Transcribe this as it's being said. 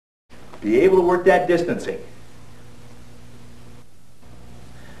Be able to work that distancing.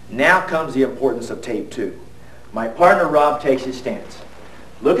 Now comes the importance of tape 2. My partner Rob takes his stance.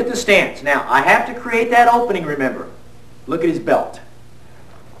 Look at the stance. Now, I have to create that opening, remember. Look at his belt.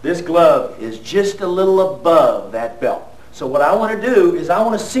 This glove is just a little above that belt. So what I want to do is I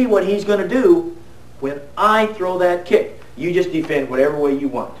want to see what he's going to do when I throw that kick. You just defend whatever way you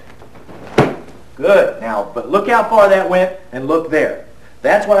want. Good. Now, but look how far that went and look there.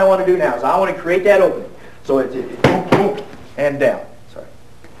 That's what I want to do now is I want to create that opening. So it's boom, boom, and down. Sorry.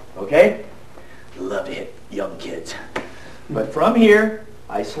 Okay? Love to hit young kids. But from here,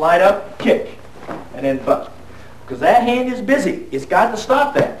 I slide up, kick, and then butt. Because that hand is busy. It's got to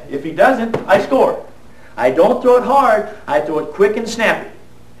stop that. If he doesn't, I score. I don't throw it hard. I throw it quick and snappy.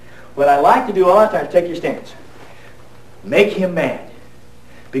 What I like to do all the time is take your stance. Make him mad.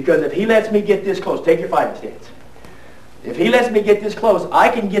 Because if he lets me get this close, take your fighting stance. If he lets me get this close, I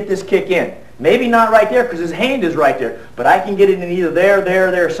can get this kick in. Maybe not right there because his hand is right there, but I can get it in either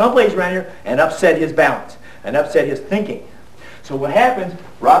there, someplace around here, and upset his balance, and upset his thinking. So what happens,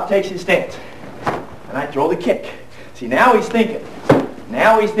 Rob takes his stance, and I throw the kick. See, now he's thinking.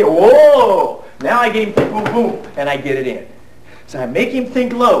 Now he's thinking, whoa! Now I get him think, boom, boom, and I get it in. So I make him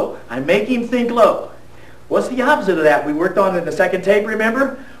think low. I make him think low. What's the opposite of that? We worked on it in the second tape,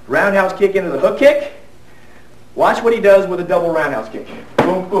 remember? Roundhouse kick into the hook kick. Watch what he does with a double roundhouse kick.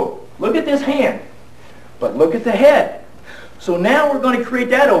 Boom, boom. Look at this hand, but look at the head. So now we're going to create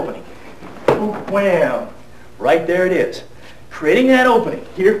that opening. Boom, wham. Right there it is. Creating that opening.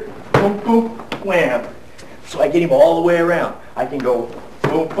 Here, boom, boom, wham. So I get him all the way around. I can go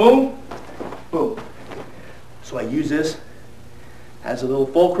boom, boom, boom. So I use this as a little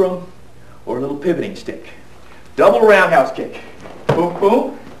fulcrum or a little pivoting stick. Double roundhouse kick. Boom,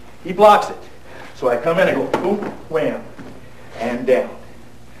 boom. He blocks it. So I come in and go boom, wham, and down.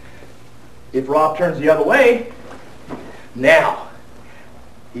 If Rob turns the other way, now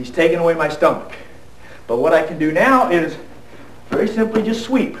he's taking away my stomach. But what I can do now is very simply just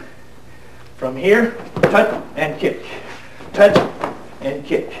sweep. From here, touch and kick. Touch and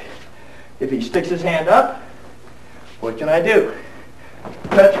kick. If he sticks his hand up, what can I do?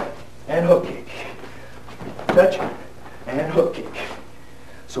 Touch and hook kick. Touch and hook kick.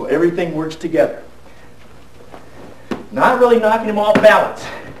 So everything works together. Not really knocking him off balance.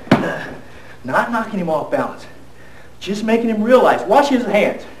 Not knocking him off balance. Just making him realize. Watch his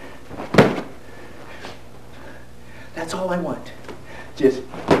hands. That's all I want. Just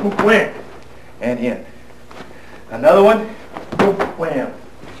wham and in. Another one. Wham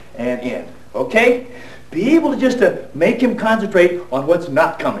and in. Okay? Be able to just to make him concentrate on what's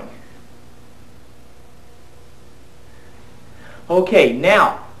not coming. Okay,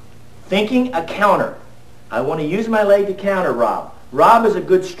 now, thinking a counter. I want to use my leg to counter Rob. Rob is a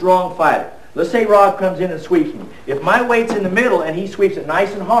good, strong fighter. Let's say Rob comes in and sweeps me. If my weight's in the middle and he sweeps it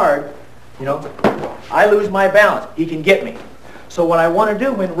nice and hard, you know, I lose my balance. He can get me. So what I want to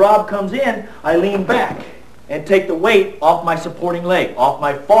do when Rob comes in, I lean back and take the weight off my supporting leg, off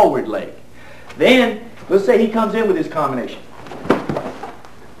my forward leg. Then, let's say he comes in with his combination.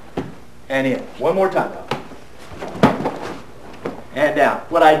 And in. One more time. And down.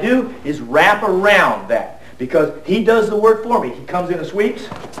 What I do is wrap around that because he does the work for me. He comes in and sweeps.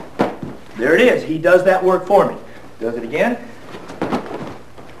 There it is. He does that work for me. Does it again.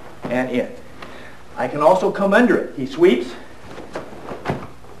 And in. I can also come under it. He sweeps.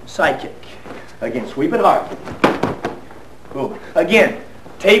 Side kick. Again, sweep it hard. Boom. Again,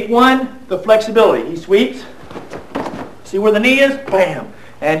 tape one, the flexibility. He sweeps. See where the knee is? Bam.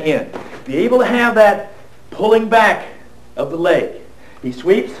 And in. Be able to have that pulling back of the leg. He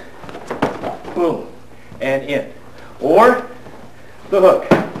sweeps. Boom. And in. Or the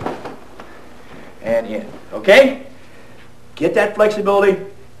hook. And in. Okay? Get that flexibility.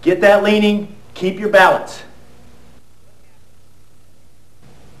 Get that leaning. Keep your balance.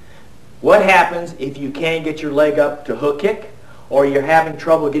 What happens if you can't get your leg up to hook kick or you're having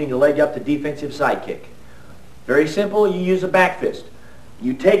trouble getting the leg up to defensive side kick? Very simple. You use a back fist.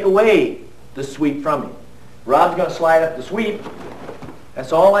 You take away the sweep from him. Rob's going to slide up the sweep.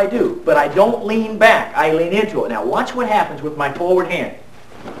 That's all I do. But I don't lean back. I lean into it. Now watch what happens with my forward hand.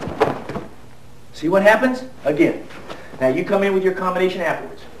 See what happens? Again. Now you come in with your combination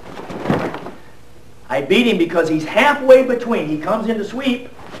afterwards. I beat him because he's halfway between. He comes in to sweep.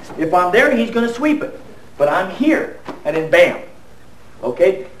 If I'm there, he's going to sweep it. But I'm here. And then bam.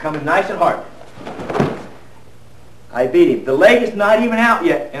 Okay? Coming nice and hard. I beat him. The leg is not even out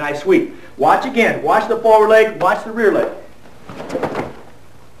yet, and I sweep. Watch again. Watch the forward leg. Watch the rear leg.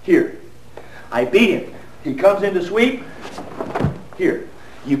 Here. I beat him. He comes in to sweep. Here.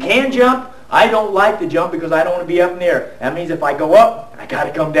 You can jump. I don't like to jump because I don't want to be up in the air. That means if I go up, I got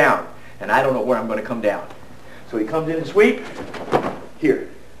to come down. And I don't know where I'm going to come down. So he comes in and sweep. Here.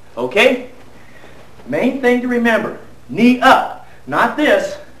 Okay? Main thing to remember, knee up. Not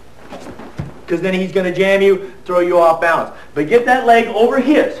this, because then he's going to jam you, throw you off balance. But get that leg over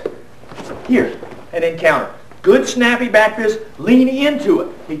his. Here. And then counter. Good snappy back fist. Lean into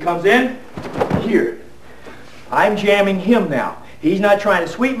it. He comes in. Here. I'm jamming him now. He's not trying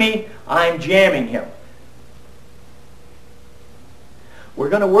to sweep me. I'm jamming him. We're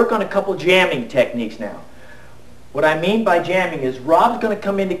going to work on a couple jamming techniques now. What I mean by jamming is Rob's going to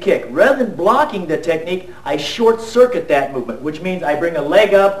come in to kick. Rather than blocking the technique, I short-circuit that movement, which means I bring a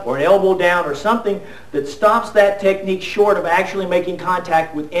leg up or an elbow down or something that stops that technique short of actually making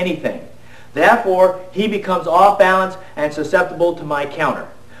contact with anything. Therefore, he becomes off balance and susceptible to my counter.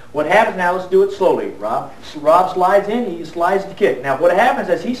 What happens now, let's do it slowly, Rob. Rob slides in, he slides to kick. Now what happens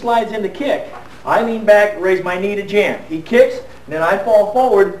as he slides in to kick, I lean back, raise my knee to jam. He kicks, and then I fall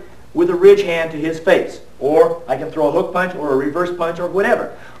forward with a ridge hand to his face. Or I can throw a hook punch or a reverse punch or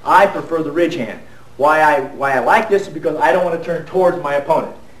whatever. I prefer the ridge hand. Why I like this is because I don't want to turn towards my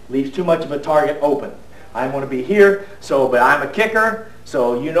opponent. Leaves too much of a target open. I want to be here, but I'm a kicker,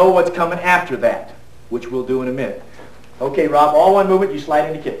 so you know what's coming after that, which we'll do in a minute. Okay, Rob, all one movement, you slide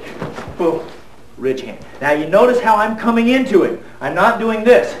in to kick. Boom. Ridge hand. Now you notice how I'm coming into him. I'm not doing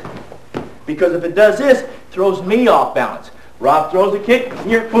this. Because if it does this, it throws me off balance. Rob throws the kick,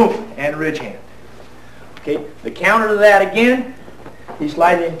 here, boom, and ridge hand. Okay, the counter to that again, he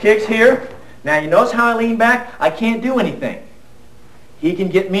slides in, kicks here. Now you notice how I lean back? I can't do anything. He can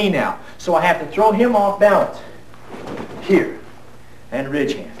get me now. So I have to throw him off balance. Here, and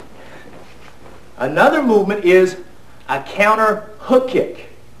ridge hand. Another movement is a counter hook kick.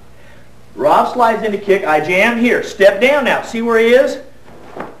 Rob slides in to kick, I jam here. Step down now, see where he is?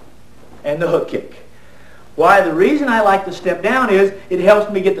 And the hook kick. Why? The reason I like to step down is it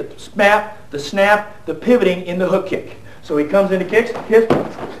helps me get the snap, the pivoting in the hook kick. So he comes in to kicks, hits,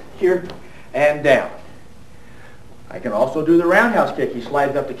 here, and down. I can also do the roundhouse kick. He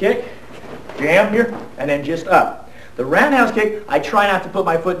slides up to kick, jam here, and then just up. The roundhouse kick, I try not to put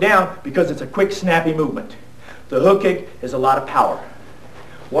my foot down because it's a quick, snappy movement. The hook kick is a lot of power.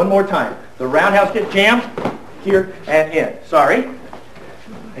 One more time. The roundhouse kick, jam, here, and in. Sorry.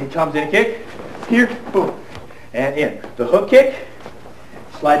 He comes in to kick, here, boom, and in. The hook kick,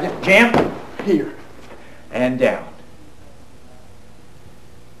 slides in, jam, here, and down.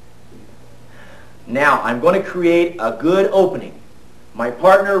 Now, I'm going to create a good opening. My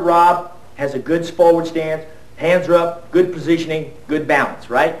partner, Rob, has a good forward stance, hands are up, good positioning, good balance,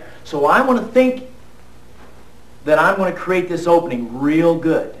 right? So I want to think that I'm going to create this opening real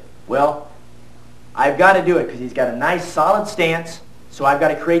good. Well, I've got to do it because he's got a nice solid stance, so I've got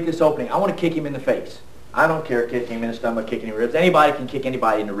to create this opening. I want to kick him in the face. I don't care kicking him in the stomach, kicking him in the ribs. Anybody can kick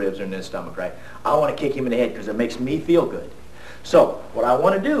anybody in the ribs or in the stomach, right? I want to kick him in the head because it makes me feel good. So what I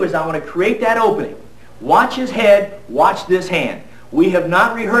want to do is I want to create that opening. Watch his head, watch this hand. We have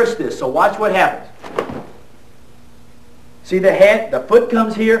not rehearsed this, so watch what happens. See the head, the foot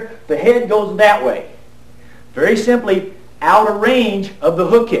comes here, the head goes that way. Very simply, out of range of the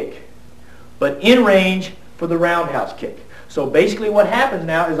hook kick, but in range for the roundhouse kick. So basically what happens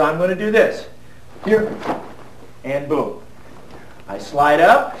now is I'm going to do this. Here, and boom. I slide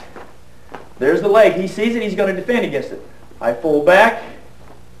up. There's the leg. He sees it, he's going to defend against it. I fold back,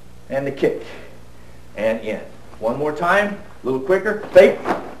 and the kick, and in. One more time, a little quicker, fake,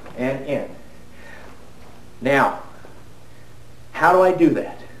 and in. Now, how do I do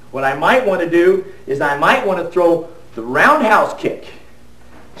that? What I might want to do is I might want to throw the roundhouse kick.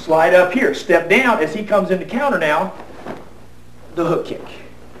 Slide up here, step down as he comes into counter now, the hook kick.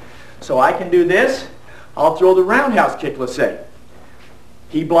 So I can do this. I'll throw the roundhouse kick, let's say.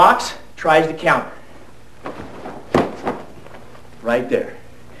 He blocks, tries to counter. Right there.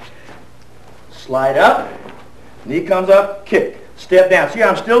 Slide up, knee comes up, kick. Step down. See,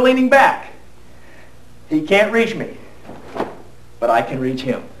 I'm still leaning back. He can't reach me, but I can reach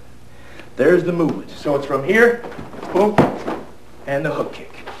him. There's the movement. So it's from here, boom, and the hook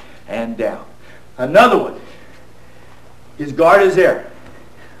kick, and down. Another one. His guard is there.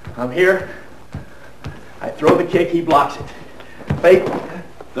 I'm here. I throw the kick, he blocks it. Fake,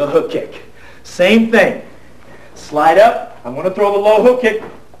 the hook kick. Same thing. Slide up. I'm going to throw the low hook kick,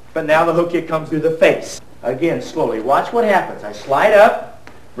 but now the hook kick comes through the face. Again, slowly. Watch what happens. I slide up,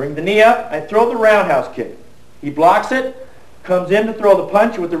 bring the knee up, I throw the roundhouse kick. He blocks it, comes in to throw the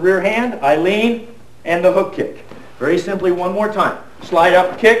punch with the rear hand, I lean, and the hook kick. Very simply, one more time. Slide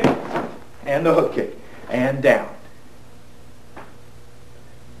up, kick, and the hook kick, and down.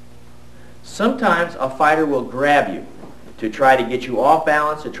 sometimes a fighter will grab you to try to get you off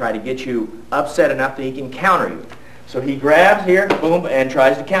balance, to try to get you upset enough that he can counter you. So he grabs here, boom, and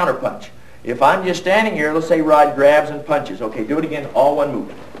tries to counter punch. If I'm just standing here, let's say Rod grabs and punches. Okay, do it again, all one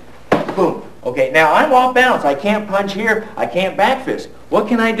move. Boom. Okay, now I'm off balance. I can't punch here. I can't back fist. What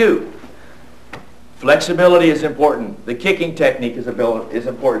can I do? Flexibility is important. The kicking technique is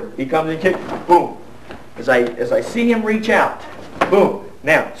important. He comes and kicks, boom. As I see him reach out, boom.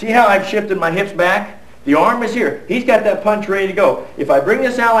 Now, see how I've shifted my hips back? The arm is here. He's got that punch ready to go. If I bring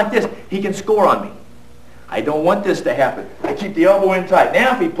this out like this, he can score on me. I don't want this to happen. I keep the elbow in tight.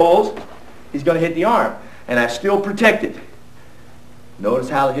 Now if he pulls, he's going to hit the arm. And I'm still protected. Notice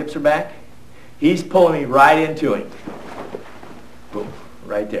how the hips are back? He's pulling me right into him. Boom.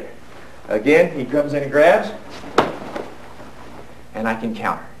 Right there. Again, he comes in and grabs. And I can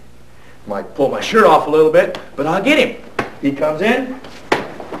counter. I might pull my shirt off a little bit, but I'll get him. He comes in.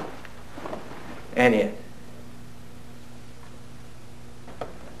 And in.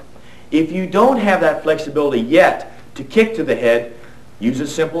 If you don't have that flexibility yet to kick to the head, use a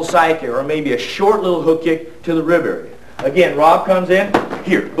simple side kick or maybe a short little hook kick to the rib area. Again, Rob comes in,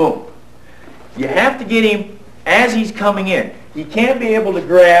 here, boom. You have to get him as he's coming in. He can't be able to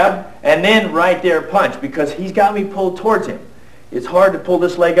grab and then right there punch because he's got me pulled towards him. It's hard to pull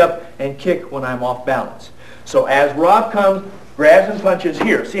this leg up and kick when I'm off balance. So as Rob comes, grabs and punches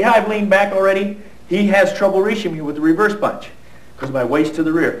here. See how I've leaned back already? He has trouble reaching me with the reverse punch because of my waist to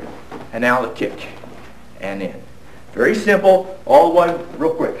the rear. And now the kick. And in. Very simple. All one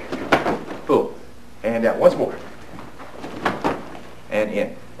real quick. Boom. And out. Once more. And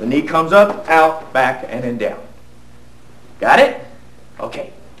in. The knee comes up, out, back, and then down. Got it?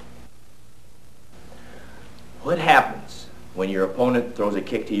 Okay. What happens when your opponent throws a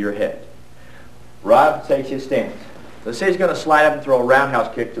kick to your head? Rob takes his stance. Let's say he's going to slide up and throw a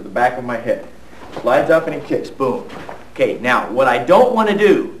roundhouse kick to the back of my head. Slides up and he kicks. Boom. Okay, now what I don't want to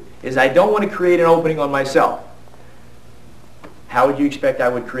do is I don't want to create an opening on myself. How would you expect I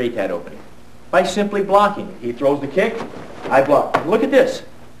would create that opening? By simply blocking. He throws the kick, I block. Look at this.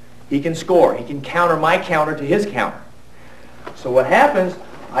 He can score. He can counter my counter to his counter. So what happens,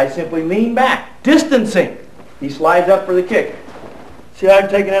 I simply lean back, distancing. He slides up for the kick. See how I'm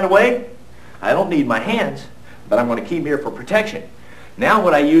taking that away? I don't need my hands, but I'm going to keep him here for protection. Now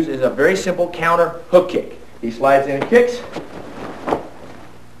what I use is a very simple counter hook kick. He slides in and kicks.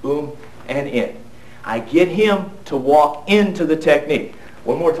 Boom, and in. I get him to walk into the technique.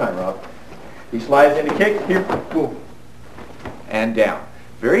 One more time, Rob. He slides in the kick, here, boom, and down.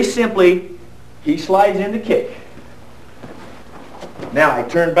 Very simply, he slides in the kick. Now I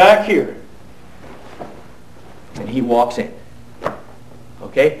turn back here, and he walks in.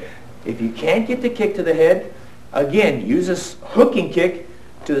 Okay? If you can't get the kick to the head, again, use a hooking kick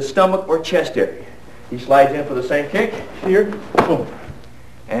to the stomach or chest area. He slides in for the same kick, here, boom,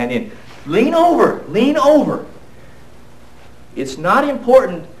 and in. Lean over, lean over. It's not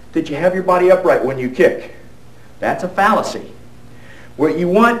important that you have your body upright when you kick. That's a fallacy. What you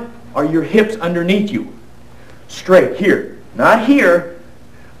want are your hips underneath you. Straight, here. Not here,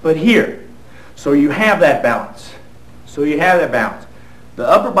 but here. So you have that balance. So you have that balance. The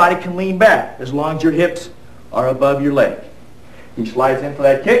upper body can lean back as long as your hips are above your leg. He slides in for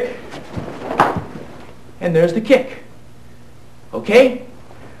that kick. And there's the kick. Okay?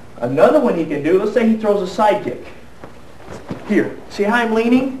 Another one he can do, let's say he throws a side kick. Here, see how I'm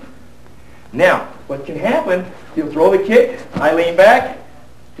leaning? Now, what can happen, he'll throw the kick, I lean back,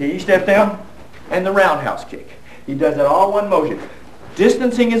 he steps down, and the roundhouse kick. He does it all one motion.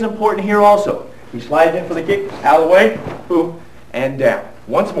 Distancing is important here also. He slides in for the kick, out of the way, boom, and down.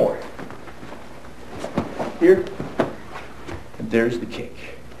 Once more. Here, and there's the kick.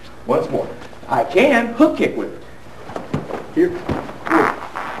 Once more. I can hook kick with it. Here, here,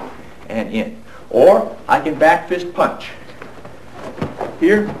 and in. Or I can back fist punch.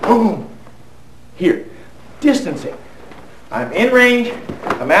 Here, boom. Here. Distancing. I'm in range,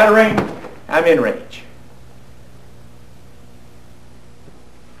 I'm out of range, I'm in range.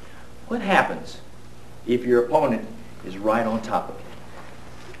 What happens if your opponent is right on top of you?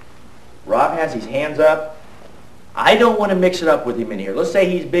 Rob has his hands up. I don't want to mix it up with him in here. Let's say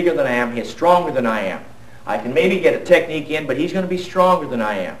he's bigger than I am, he's stronger than I am. I can maybe get a technique in, but he's going to be stronger than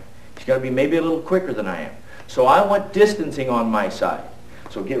I am. He's going to be maybe a little quicker than I am. So I want distancing on my side.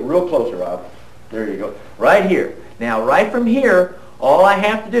 So get real closer, Rob. There you go. Right here. Now, right from here, all I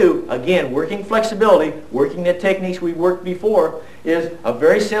have to do, again, working flexibility, working the techniques we worked before, is a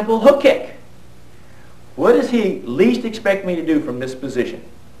very simple hook kick. What does he least expect me to do from this position?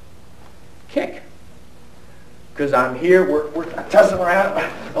 Kick. Because I'm here, we're tussling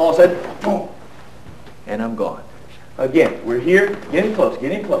around, all of a sudden, boom, Again, we're here, getting close,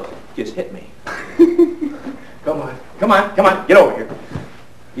 getting close. Just hit me. Come on, come on, come on, get over here.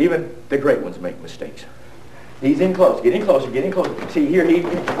 Even the great ones make mistakes. He's in close, getting closer, getting closer. See here,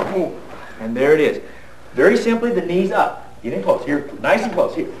 and there it is. Very simply, the knees up, getting close. Here, nice and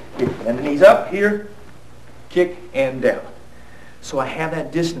close, here. And the knees up, here, kick and down. So I have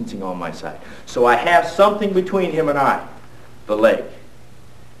that distancing on my side. So I have something between him and I, the leg.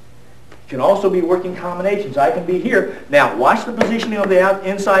 Can also be working combinations. I can be here. Now, watch the positioning of the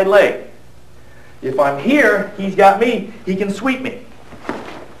inside leg. If I'm here, he's got me, he can sweep me.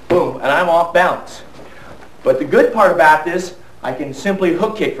 Boom, and I'm off balance. But the good part about this, I can simply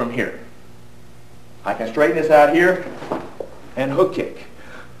hook kick from here. I can straighten this out here and hook kick.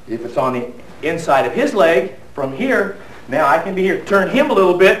 If it's on the inside of his leg, from here, now I can be here, turn him a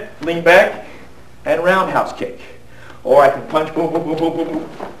little bit, lean back, and roundhouse kick. Or I can punch, boom, boom, boom, boom, boom, boom,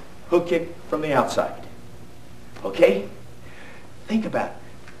 hook kick from the outside. Okay? Think about it.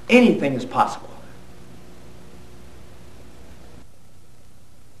 Anything is possible.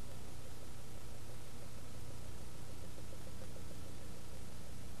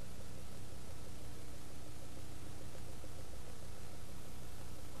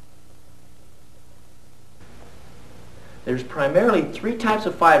 There's primarily three types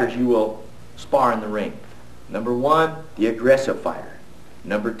of fighters you will spar in the ring. Number one, the aggressive fighter.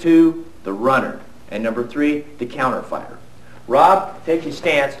 Number two, the runner. And number three, the counter fighter. Rob, take his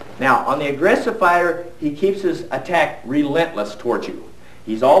stance. Now, on the aggressive fighter, he keeps his attack relentless towards you.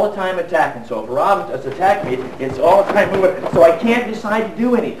 He's all the time attacking. So if Rob is attacking me, it's all the time moving. So I can't decide to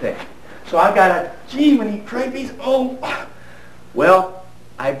do anything. So I've got to, gee, when he tried me, oh. Well,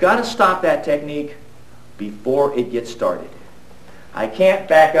 I've got to stop that technique before it gets started. I can't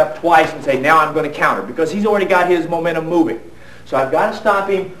back up twice and say, now I'm going to counter, because he's already got his momentum moving. So I've got to stop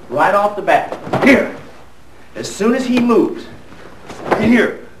him right off the bat. Here, as soon as he moves.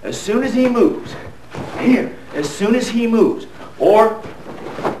 Here, as soon as he moves. Here, as soon as he moves. Or,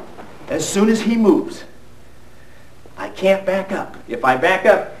 as soon as he moves. I can't back up. If I back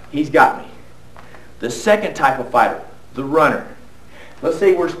up, he's got me. The second type of fighter, the runner. Let's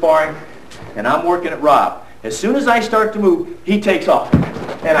say we're sparring, and I'm working at Rob. As soon as I start to move, he takes off.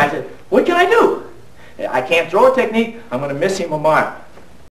 And I said, what can I do? I can't throw a technique. I'm going to miss him a mile.